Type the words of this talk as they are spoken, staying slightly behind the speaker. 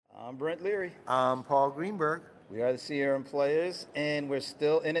I'm Brent Leary. I'm Paul Greenberg. We are the CRM Players, and we're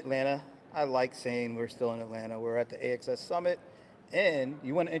still in Atlanta. I like saying we're still in Atlanta. We're at the AXS Summit, and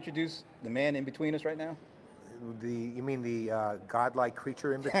you want to introduce the man in between us right now? You mean the godlike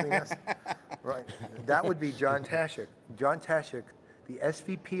creature in between us? Right. That would be John Tashik. John Tashik, the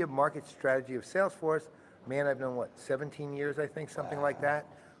SVP of Market Strategy of Salesforce. Man, I've known, 17 years, I think, something like that.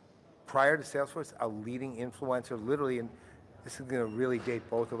 Prior to Salesforce, a leading influencer, literally, and this is going to really date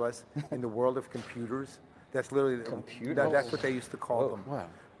both of us, in the world of computers. That's literally, that's what they used to call them. Wow.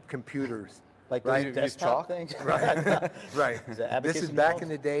 Computers. Like right? those desktop things? Right. Right. This is back involved? in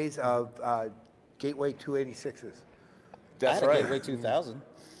the days of Gateway 286s. That's I had a right. Gateway 2000.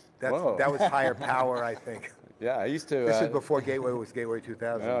 Whoa. That was higher power, I think. Yeah, I used to. This is before Gateway was Gateway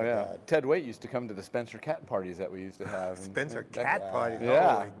 2000. Oh yeah. Ted Waite used to come to the Spencer Cat parties that we used to have. Spencer Cat parties.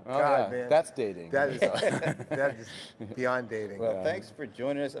 Yeah. Holy Oh, God, yeah. man. That's dating. That is beyond dating. Well, thanks for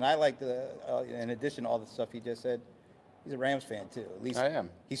joining us. And I like in addition to all the stuff he just said, he's a Rams fan too. At least I am.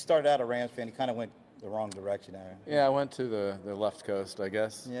 He started out a Rams fan. He kind of went the wrong direction there. Yeah, I went to the left coast, I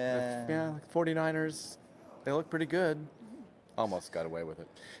guess. Yeah. Yeah, 49ers, they look pretty good. Almost got away with it.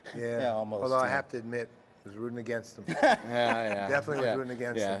 Yeah, almost, Although I yeah. have to admit, I was rooting against them. Yeah. Definitely was yeah. rooting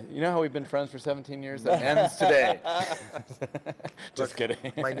against Yeah, them. you know how we've been friends for 17 years? That ends today. Just kidding.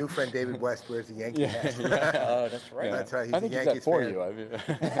 My new friend David West wears a Yankee hat. Oh, that's right. Yeah. That's right. He's I think a he's Yankees that for fan. you.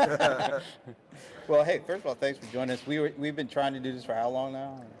 I mean, Well, hey, first of all, thanks for joining us. We've been trying to do this for how long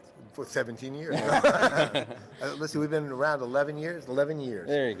now? For 17 years. Listen, we've been around 11 years. 11 years.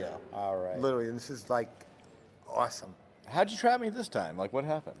 There you go. All right. Literally, and this is like awesome. how'd you trap me this time? Like, what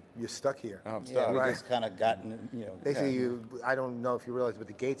happened? You're stuck here. Oh, I'm Yeah, stuck. we Right. just kind of gotten, Basically, I don't know if you realize, but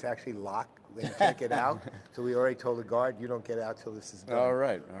the gates actually lock and you can't get out. So we already told the guard, you don't get out till this is done. All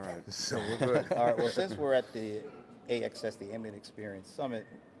right. So we're good. All right. Well, since we're at the AXS, the Ambient Experience Summit,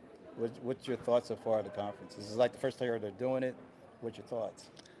 what's your thoughts so far of the conference? This is like the first year they're doing it. What's your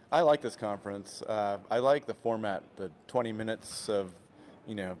thoughts? I like this conference. I like the format, the 20 minutes of,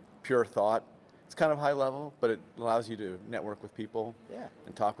 pure thought. It's kind of high level, but it allows you to network with people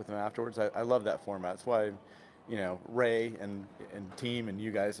and talk with them afterwards. I love that format. That's why, Ray and team and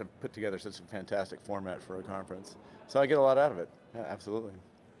you guys have put together such a fantastic format for a conference. So I get a lot out of it. Yeah, absolutely.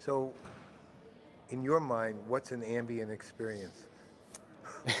 So, in your mind, what's an ambient experience?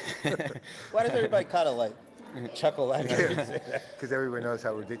 Why does everybody kind of like chuckle at you? Because everybody knows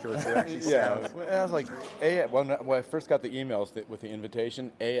how ridiculous it actually Yeah, sounds. well, I was like, when I first got the emails with the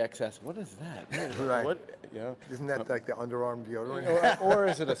invitation, AXS, what is that? Right. What, Isn't that like the underarm deodorant? or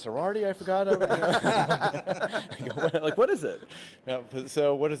is it a sorority I forgot of? Like, what is it?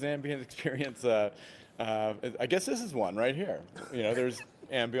 So what is ambient experience? I guess this is one right here. There's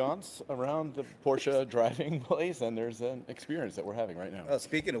ambiance around the Porsche driving place, and there's an experience that we're having right now. Well,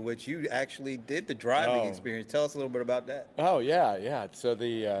 speaking of which, you actually did the driving Oh. experience. Tell us a little bit about that. Oh yeah. So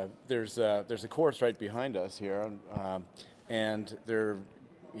there's a course right behind us here, and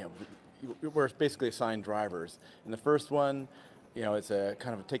we're basically assigned drivers. And the first one, it's a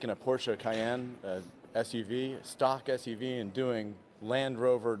kind of taking a Porsche Cayenne SUV, stock SUV, and doing Land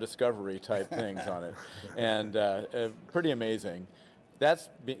Rover Discovery type things on it, and pretty amazing. That's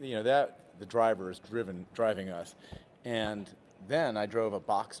the driver is driving us, and then I drove a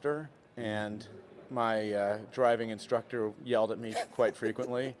Boxster, and my driving instructor yelled at me quite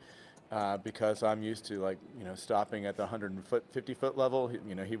frequently because I'm used to stopping at the 150-foot level.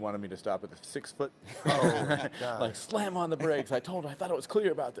 He wanted me to stop at the 6 foot. Oh, my God. Like slam on the brakes. I thought it was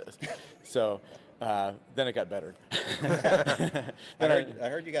clear about this. So then it got better. I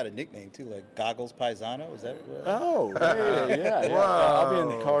heard you got a nickname too, like Goggles Paisano. Is that? Oh, yeah. Whoa. I'll be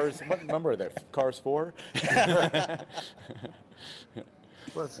in the Cars. What number are they? Cars 4?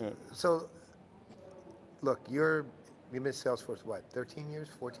 Well, so, look, you missed Salesforce, 13 years,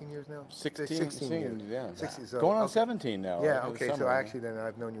 14 years now? 16 years. yeah. 16, so, Going on okay. 17 now. Yeah, over the okay, so summer. actually then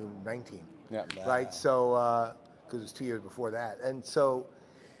I've known you 19. Yeah. Right, so, because it was 2 years before that. And so,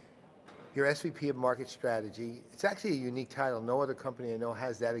 you're SVP of Market Strategy. It's actually a unique title. No other company I know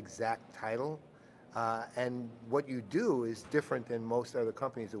has that exact title. And what you do is different than most other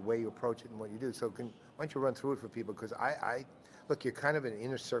companies, the way you approach it and what you do. So why don't you run through it for people? Because look, you're kind of an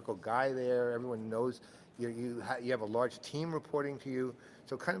inner circle guy there. Everyone knows you have a large team reporting to you.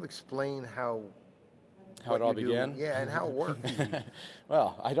 So kind of explain how How it all began? Yeah, and how it works.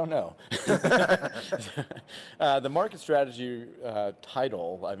 Well, I don't know. The market strategy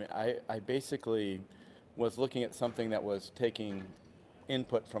title, I mean, I basically was looking at something that was taking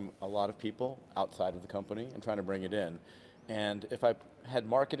input from a lot of people outside of the company and trying to bring it in. And if I had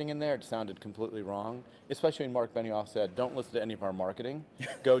marketing in there, it sounded completely wrong. Especially when Mark Benioff said, "Don't listen to any of our marketing.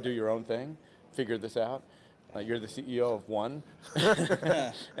 Go do your own thing. Figure this out. You're the CEO of one."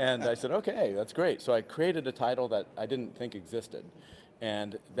 And I said, "Okay, that's great." So I created a title that I didn't think existed.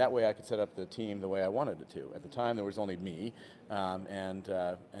 And that way I could set up the team the way I wanted it to. At the time, there was only me, and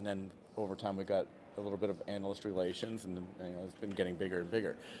then over time we got a little bit of analyst relations, and it's been getting bigger and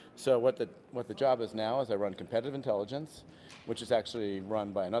bigger. So what the job is now is I run competitive intelligence, which is actually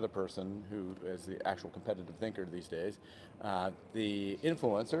run by another person who is the actual competitive thinker these days. The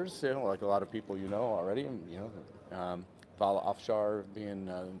influencers, like a lot of people already, Vala Afshar being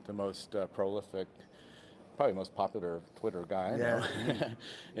the most prolific, probably most popular Twitter guy. Yeah.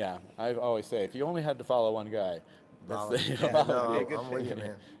 Yeah. I always say, if you only had to follow one guy, I'm would be with you,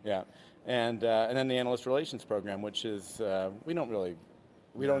 man. Yeah. And then the analyst relations program, which is we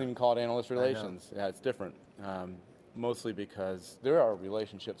don't even call it analyst relations. Yeah, it's different. Mostly because there are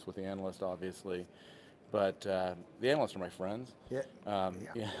relationships with the analyst, obviously, but the analysts are my friends. Yeah.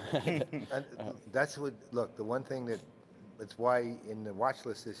 Yeah. And that's what, look, the one thing that's why in the watch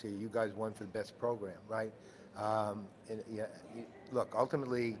list this year, you guys won for the best program, right? Look,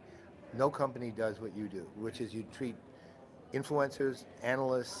 ultimately, no company does what you do, which is you treat influencers,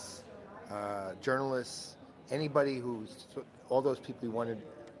 analysts, journalists, anybody all those people you want to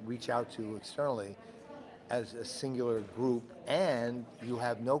reach out to externally as a singular group, and you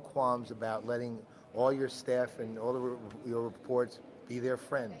have no qualms about letting all your staff and all your reports be their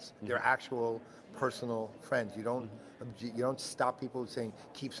friends, their actual personal friends. You don't stop people saying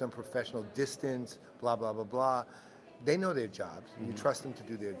keep some professional distance, blah blah blah blah. They know their jobs. You trust them to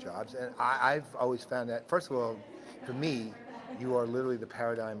do their jobs, and I've always found that. First of all, for me, you are literally the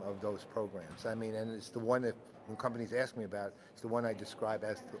paradigm of those programs. I mean, and it's the one that when companies ask me about, it's the one I describe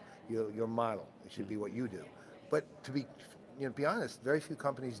as your model. It should be what you do. But to be honest, very few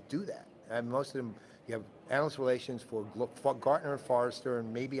companies do that. And most of them, you have analyst relations for Gartner and Forrester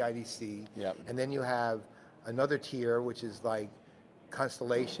and maybe IDC. Yep. And then you have another tier, which is like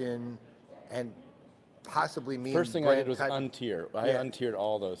Constellation and possibly me. First thing I did was untier. I untiered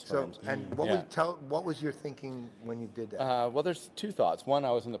all those firms. So, and what was your thinking when you did that? Well, there's two thoughts. One,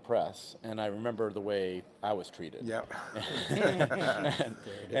 I was in the press, and I remember the way I was treated. Yeah.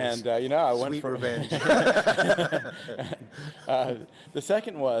 and I went Sweet for revenge. The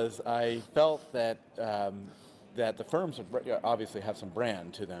second was I felt that that the firms obviously have some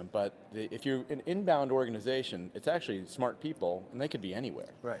brand to them, but if you're an inbound organization, it's actually smart people, and they could be anywhere.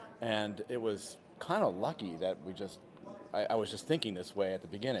 Right. And it was kind of lucky that I was just thinking this way at the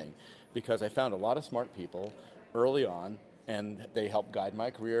beginning, because I found a lot of smart people early on, and they helped guide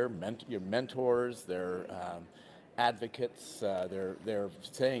my career. Your mentors, they're advocates, they're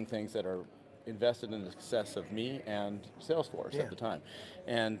saying things that are invested in the success of me and Salesforce at the time,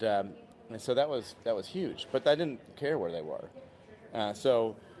 and so that was huge. But I didn't care where they were.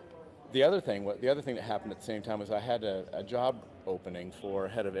 So the other thing that happened at the same time was I had a job opening for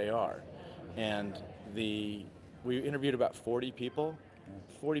head of AR. And we interviewed about 40 people,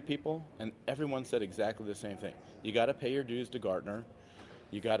 and everyone said exactly the same thing. You got to pay your dues to Gartner.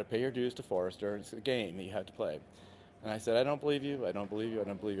 You got to pay your dues to Forrester. It's a game that you have to play. And I said, I don't believe you. I don't believe you. I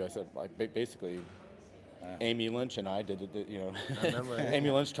don't believe you. I said, basically, Amy Lynch and I did it. I remember.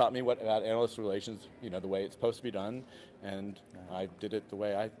 Amy Lynch taught me about analyst relations. The way it's supposed to be done, and I did it the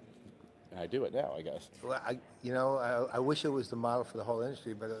way I do it now, I guess. Well, I wish it was the model for the whole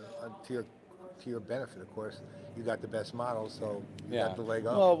industry, but to your benefit, of course, you got the best model, so you got the leg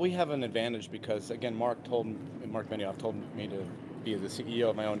up. Well, we have an advantage because, again, Mark Benioff told me to be the CEO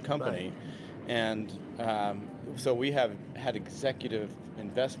of my own company, and so we have had executive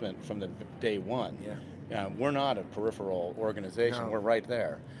investment from the day one. Yeah. We're not a peripheral organization. No. We're right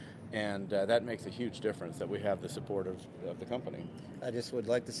there. And that makes a huge difference that we have the support of the company. I just would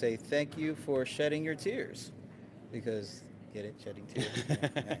like to say thank you for shedding your tears, because get it, shedding tears.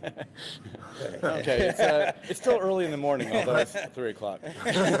 Okay, it's still early in the morning, although it's 3 o'clock.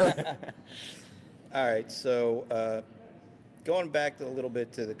 All right, so going back a little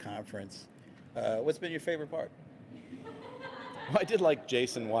bit to the conference, what's been your favorite part? Well, I did like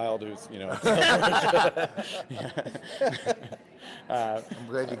Jason Wild, who's I'm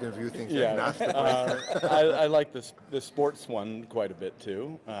glad you can view things yeah. agnostically. I like the sports one quite a bit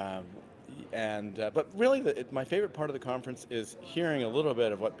too. But really, my favorite part of the conference is hearing a little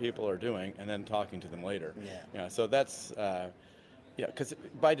bit of what people are doing and then talking to them later. Yeah. So that's because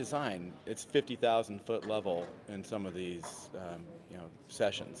by design it's 50,000 foot level in some of these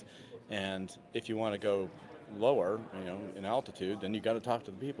sessions, and if you want to go lower, in altitude, then you got to talk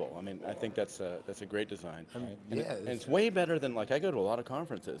to the people. I mean, I think that's a great design. And yeah, and it's way better than, like, I go to a lot of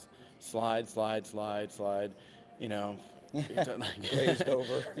conferences. Slide, slide, slide, slide. Glazed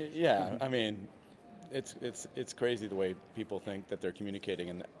over. Yeah, I mean, it's crazy the way people think that they're communicating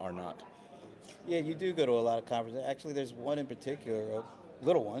and are not. Yeah, you do go to a lot of conferences. Actually, there's one in particular, a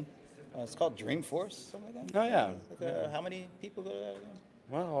little one. It's called Dreamforce, something like that. Oh yeah. Like, how many people go to that again?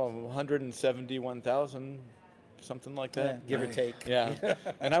 Well, 171,000, something like that. Yeah, give or take. Yeah.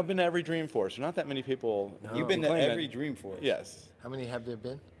 And I've been to every Dreamforce. There's not that many people. You've been to claim every that- Dreamforce. Yes. How many have there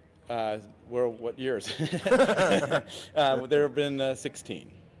been? What years? There have been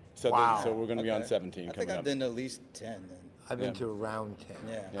 16. So, Wow. so we're going to be on Okay. 17 I coming think I've up. been to at least 10 then. I've been Yeah. to around 10.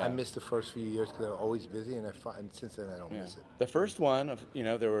 Yeah. I missed the first few years because I was always busy, and since then I don't Yeah. miss it. The first one,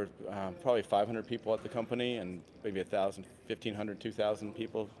 there were probably 500 people at the company, and maybe 1,000, 1,500, 2,000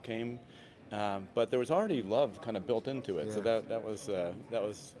 people came. But there was already love kind of built into it. So Yeah. that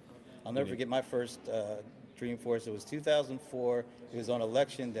was. I'll never forget my first Dreamforce. It was 2004. It was on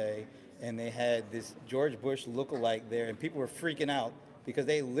election day, and they had this George Bush lookalike there, and people were freaking out because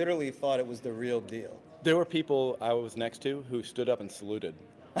they literally thought it was the real deal. There were people I was next to who stood up and saluted,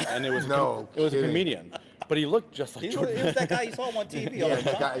 and it was No it was a kidding. comedian, but he looked just like He George. was that guy you saw him on TV all Yeah, the the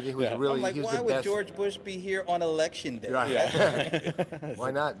time. guy, he was Yeah. really, I'm like, he was why the would best. George Bush be here on election day? Right. Yeah. Why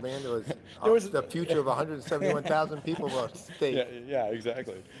not, man? There There was was- the future of 171,000 people were at stake. Yeah,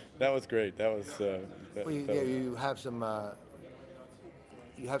 exactly. That was great. That was. Well, you have some.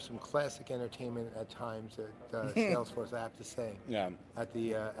 You have some classic entertainment at times at Salesforce, I have to say. Yeah. At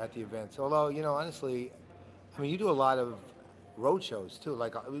the events. Although, honestly, I mean, you do a lot of road shows too,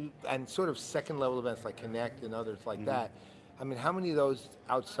 like and sort of second level events like Connect and others like that. I mean, how many of those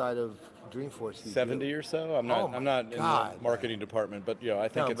outside of Dreamforce? Do you 70 do? or so. I'm Oh not. my I'm not in God. the marketing department, but I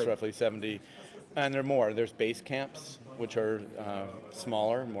think No, it's but- roughly 70. And there are more. There's base camps, which are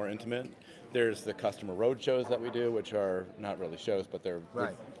smaller, more intimate. There's the customer road shows that we do, which are not really shows, but we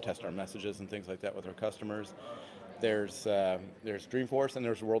Right. test our messages and things like that with our customers. There's Dreamforce and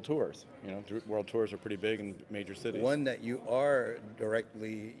there's world tours. World tours are pretty big in major cities. One that you are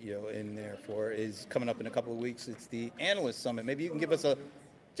directly, in there for is coming up in a couple of weeks. It's the Analyst Summit. Maybe you can give us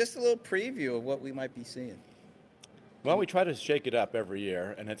just a little preview of what we might be seeing. Well, we try to shake it up every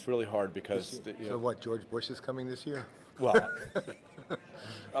year, and it's really hard because So what? George Bush is coming this year? well,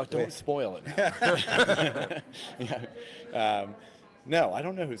 oh, don't spoil it. Yeah. No, I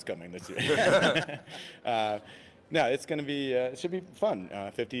don't know who's coming this year. No, it's going to be. It should be fun.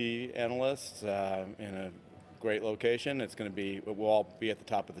 50 analysts in a great location. It's going to be. We'll all be at the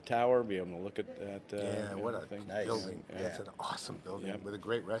top of the tower, be able to look at. Yeah, what a thing. Nice. building. Yeah. It's an awesome building Yeah. with a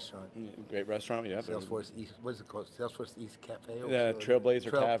great restaurant. Great restaurant. Yeah. Salesforce East, what is it called? Salesforce East Cafe? The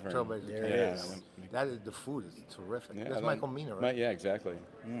Trailblazer Tavern. Trailblazer There Tavern. it is. That is, the food is terrific. Yeah, That's that- Michael Mina, right? Yeah, exactly.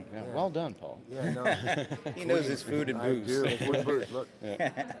 Yeah. Well done, Paul. Yeah, no. He knows his food and I booze. do. Food and booze. Look,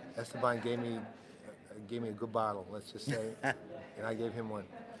 Esteban gave me a good bottle, let's just say, and I gave him one.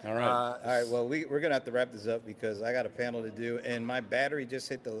 All right. All right, well, we're going to have to wrap this up because I got a panel to do, and my battery just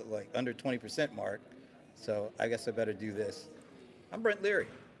hit the under 20% mark, so I guess I better do this. I'm Brent Leary.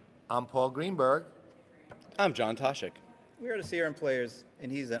 I'm Paul Greenberg. I'm John Toshik. We are the CRM Players, and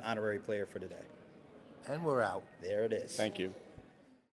he's an honorary player for today. And we're out. There it is. Thank you.